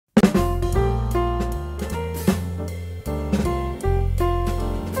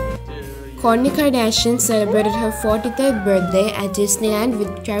Kourtney Kardashian celebrated her 43rd birthday at Disneyland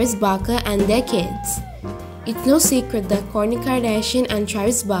with Travis Barker and their kids. It's no secret that Kourtney Kardashian and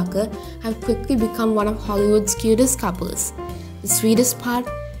Travis Barker have quickly become one of Hollywood's cutest couples. The sweetest part,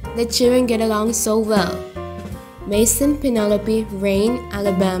 their children get along so well. Mason, Penelope, Rain,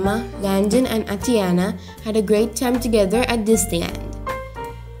 Alabama, Landon, and Atiana had a great time together at Disneyland.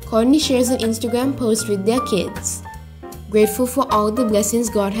 Kourtney shares an Instagram post with their kids. Grateful for all the blessings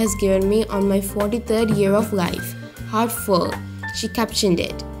God has given me on my 43rd year of life. Heart full, she captioned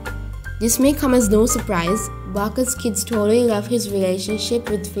it. This may come as no surprise. Barker's kids totally love his relationship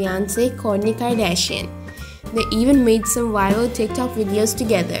with fiancée Kourtney Kardashian. They even made some viral TikTok videos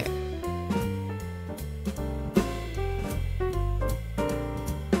together.